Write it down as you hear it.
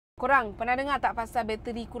Korang pernah dengar tak pasal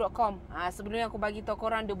Bateriku.com? Sebelumnya aku bagi tahu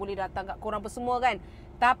korang, dia boleh datang kat korang semua kan.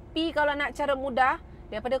 Tapi kalau nak cara mudah,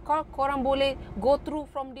 daripada korang boleh go through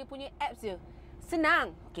from dia punya apps je.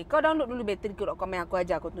 Senang. Okey, kau download dulu Bateriku.com yang aku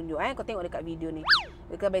ajar, aku tunjuk Kau tengok dekat video ni.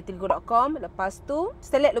 Dekat Bateriku.com, lepas tu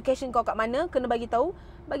select location kau kat mana, kena bagi tahu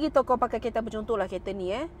kau pakai kereta apa, contohlah kereta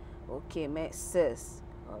ni Okey, Maxus.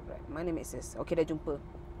 Alright, mana Maxus? Okey, dah jumpa.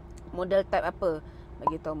 Model type apa?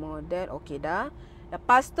 Bagi tahu model. Okey dah.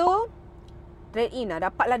 Lepas tu trade in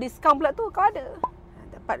dapatlah diskaun pula tu, kau ada.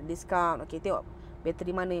 Dapat diskaun. Okey, tengok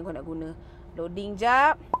bateri mana yang kau nak guna. Loading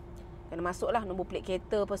jap. Kena masuklah nombor plate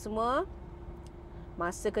kereta apa semua.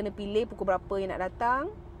 Masa kena pilih pukul berapa yang nak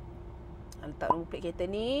datang. Letak nombor plate kereta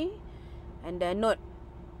ni. And then note.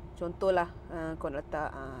 Contohlah kau nak letak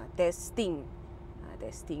testing.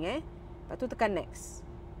 Testing Lepas tu tekan next.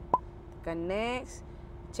 Tekan next.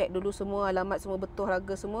 Check dulu semua alamat semua betul,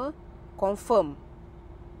 harga semua. Confirm.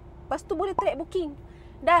 Lepas tu boleh track booking.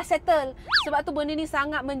 Dah settle. Sebab tu benda ni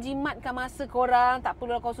sangat menjimatkan masa korang. Tak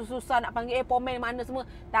perlu kau susah nak panggil appointment mana semua.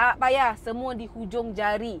 Tak payah. Semua di hujung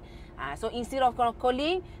jari. So instead of korang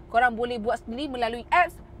calling, korang boleh buat sendiri melalui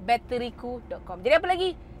apps Bateriku.com. Jadi apa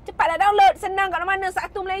lagi? Cepatlah download. Senang kat mana-mana.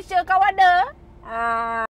 Satu Malaysia kau ada.